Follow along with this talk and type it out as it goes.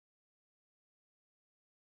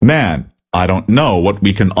Man, I don't know what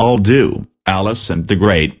we can all do. Alice and the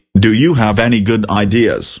Great, do you have any good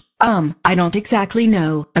ideas? I don't exactly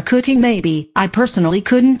know. A cooking maybe. I personally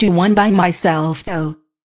couldn't do one by myself though.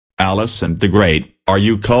 Alice and the Great, are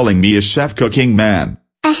you calling me a chef cooking man?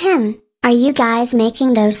 Ahem. Are you guys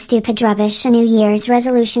making those stupid rubbish New Year's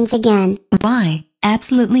resolutions again? Why,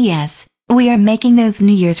 absolutely yes. We are making those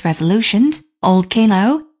New Year's resolutions. Old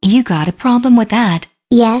Caillou, you got a problem with that?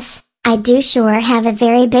 Yes, I do sure have a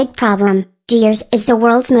very big problem. New Year's is the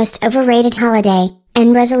world's most overrated holiday,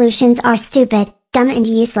 and resolutions are stupid, dumb and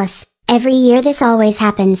useless. Every year this always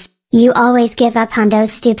happens. You always give up on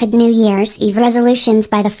those stupid New Year's Eve resolutions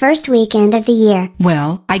by the first weekend of the year.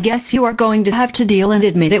 Well, I guess you are going to have to deal and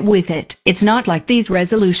admit it with it. It's not like these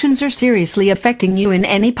resolutions are seriously affecting you in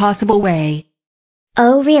any possible way.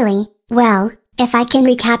 Oh really? Well, if I can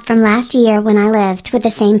recap from last year when I lived with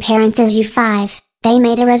the same parents as you five, they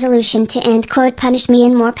made a resolution to punish me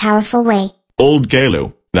in more powerful way. Old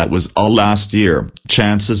Caillou, that was all last year.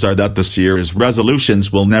 Chances are that this year's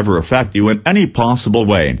resolutions will never affect you in any possible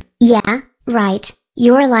way. Yeah, right.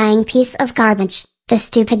 You're a lying piece of garbage. The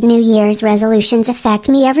stupid New Year's resolutions affect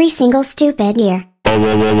me every single stupid year.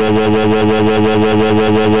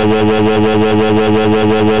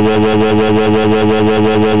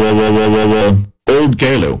 Old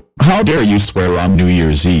Caillou, how dare you swear on New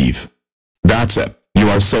Year's Eve? That's it. You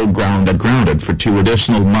are so grounded for 2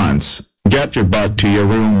 additional months. Get your butt to your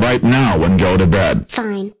room right now and go to bed.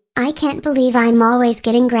 Fine. I can't believe I'm always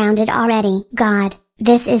getting grounded already. God,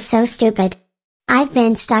 this is so stupid. I've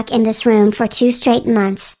been stuck in this room for 2 straight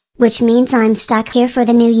months, which means I'm stuck here for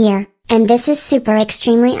the new year, and this is super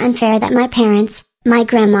extremely unfair that my parents, my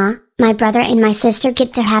grandma, my brother and my sister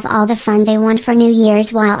get to have all the fun they want for New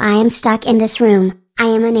Year's while I am stuck in this room. I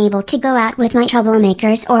am unable to go out with my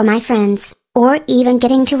troublemakers or my friends, or even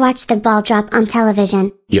getting to watch the ball drop on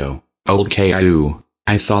television. Yo, old Caillou,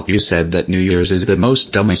 I thought you said that New Year's is the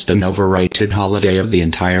most dumbest and overrated holiday of the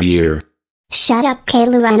entire year. Shut up,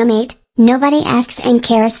 Caillou Animate. Nobody asks and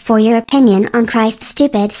cares for your opinion on Christ's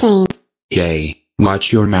stupid saying. Yay,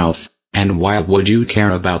 watch your mouth. And why would you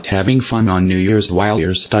care about having fun on New Year's while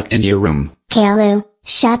you're stuck in your room? Caillou,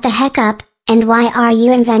 shut the heck up, and why are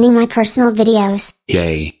you inventing my personal videos?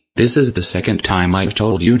 Yay, this is the second time I've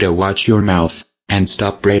told you to watch your mouth, and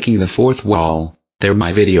stop breaking the fourth wall. They're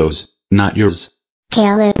my videos, not yours.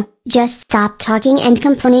 Caillou, just stop talking and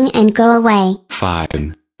complaining and go away.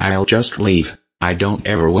 Fine, I'll just leave. I don't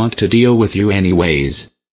ever want to deal with you anyways.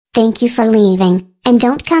 Thank you for leaving. And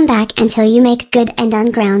don't come back until you make good and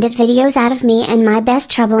ungrounded videos out of me and my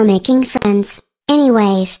best troublemaking friends.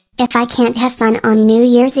 Anyways, if I can't have fun on New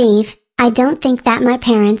Year's Eve, I don't think that my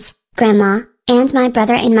parents, grandma, and my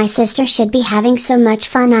brother and my sister should be having so much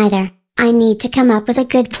fun either. I need to come up with a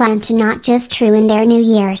good plan to not just ruin their New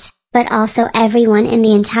Year's, but also everyone in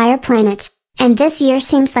the entire planet. And this year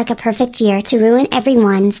seems like a perfect year to ruin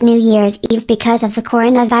everyone's New Year's Eve because of the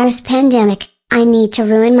coronavirus pandemic. I need to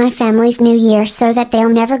ruin my family's New Year so that they'll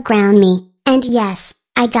never ground me. And yes,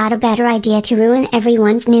 I got a better idea to ruin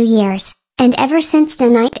everyone's New Year's. And ever since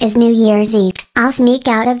tonight is New Year's Eve, I'll sneak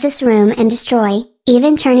out of this room and destroy,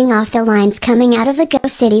 even turning off the lines coming out of the Go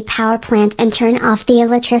City power plant and turn off the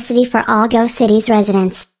electricity for all Go City's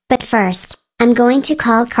residents. But first, I'm going to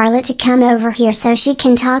call Carla to come over here so she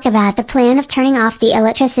can talk about the plan of turning off the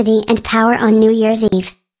electricity and power on New Year's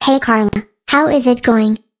Eve. Hey Carla, how is it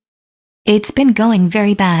going? It's been going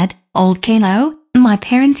very bad, old Caillou. My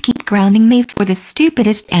parents keep grounding me for the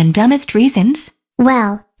stupidest and dumbest reasons.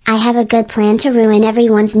 Well, I have a good plan to ruin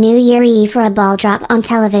everyone's New Year Eve for a ball drop on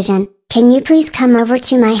television. Can you please come over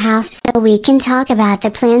to my house so we can talk about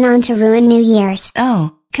the plan on to ruin New Year's?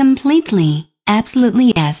 Oh, completely.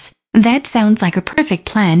 Absolutely yes. That sounds like a perfect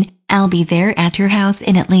plan. I'll be there at your house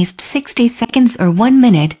in at least 60 seconds or 1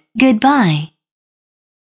 minute. Goodbye.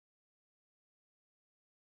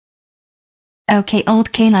 Okay,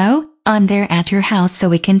 old Caillou, I'm there at your house so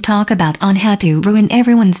we can talk about on how to ruin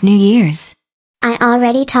everyone's New Year's. I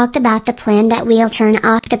already talked about the plan that we'll turn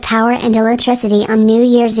off the power and electricity on New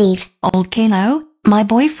Year's Eve. Old Caillou, my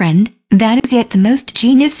boyfriend, that is yet the most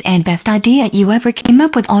genius and best idea you ever came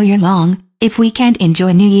up with all year long. If we can't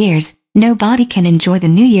enjoy New Year's, nobody can enjoy the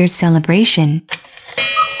New Year's celebration.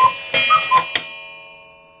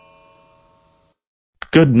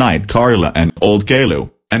 Good night, Carla and old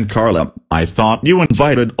Caillou. And Carla, I thought you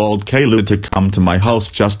invited old Caillou to come to my house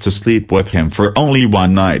just to sleep with him for only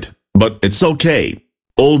 1 night. But it's okay.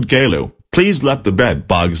 Old Caillou, please let the bed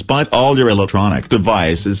bugs bite all your electronic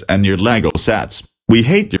devices and your Lego sets. We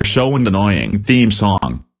hate your show and annoying theme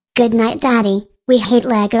song. Good night, Daddy. We hate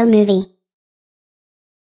Lego Movie.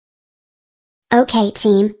 Okay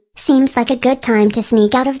team, seems like a good time to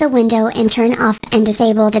sneak out of the window and turn off and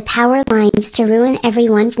disable the power lines to ruin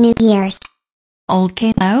everyone's New Year's. Old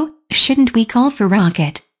Caillou, shouldn't we call for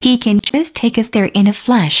Rocket? He can just take us there in a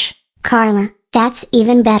flash. Carla, that's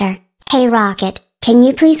even better. Hey Rocket, can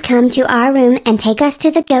you please come to our room and take us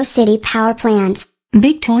to the Ghost City power plant?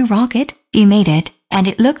 Big toy Rocket, you made it, and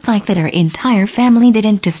it looks like that our entire family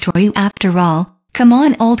didn't destroy you after all. Come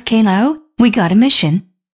on old Caillou, we got a mission.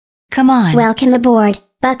 Come on. Welcome aboard,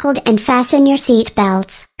 buckled and fasten your seat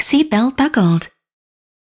belts. Seatbelt buckled.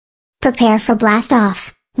 Prepare for blast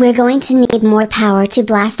off. We're going to need more power to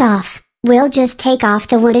blast off. We'll just take off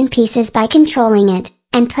the wooden pieces by controlling it,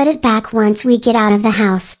 and put it back once we get out of the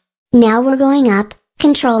house. Now we're going up,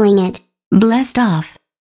 controlling it. Blast off.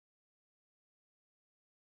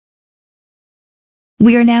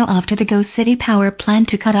 We are now off to the Ghost City power plant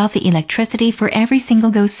to cut off the electricity for every single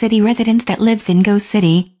Ghost City resident that lives in Ghost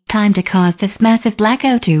City. Time to cause this massive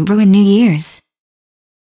blackout to ruin New Year's.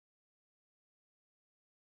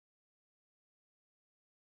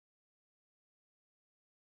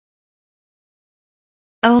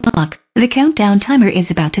 Oh look, the countdown timer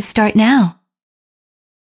is about to start now.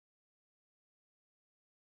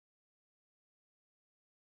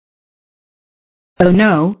 Oh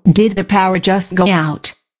no, did the power just go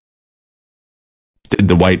out? Did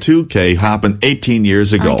the Y2K happen 18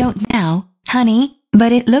 years ago? I don't know, honey,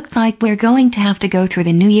 but it looks like we're going to have to go through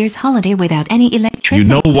the New Year's holiday without any electricity. You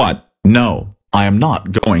know what? No, I am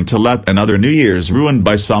not going to let another New Year's ruined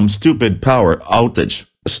by some stupid power outage.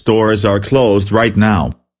 Stores are closed right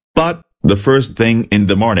now. But, the first thing in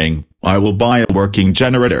the morning, I will buy a working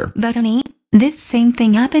generator. But honey, this same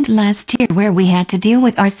thing happened last year where we had to deal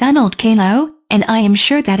with our son old Caillou, and I am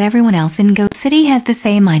sure that everyone else in Ghost City has the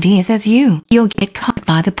same ideas as you. You'll get caught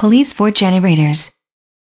by the police for generators.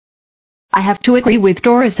 I have to agree with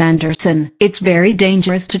Doris Anderson. It's very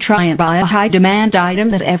dangerous to try and buy a high-demand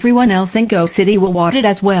item that everyone else in Ghost City will want it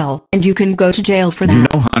as well, and you can go to jail for that. You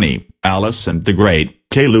know, honey, Alice and the Great,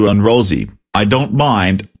 Caillou and Rosie, I don't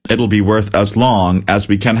mind. It'll be worth as long as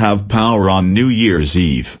we can have power on New Year's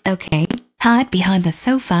Eve. Okay, hide behind the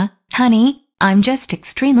sofa, honey. I'm just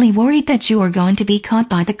extremely worried that you are going to be caught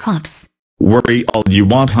by the cops. Worry all you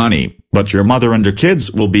want, honey, but your mother and her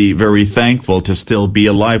kids will be very thankful to still be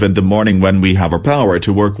alive in the morning when we have our power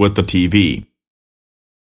to work with the TV.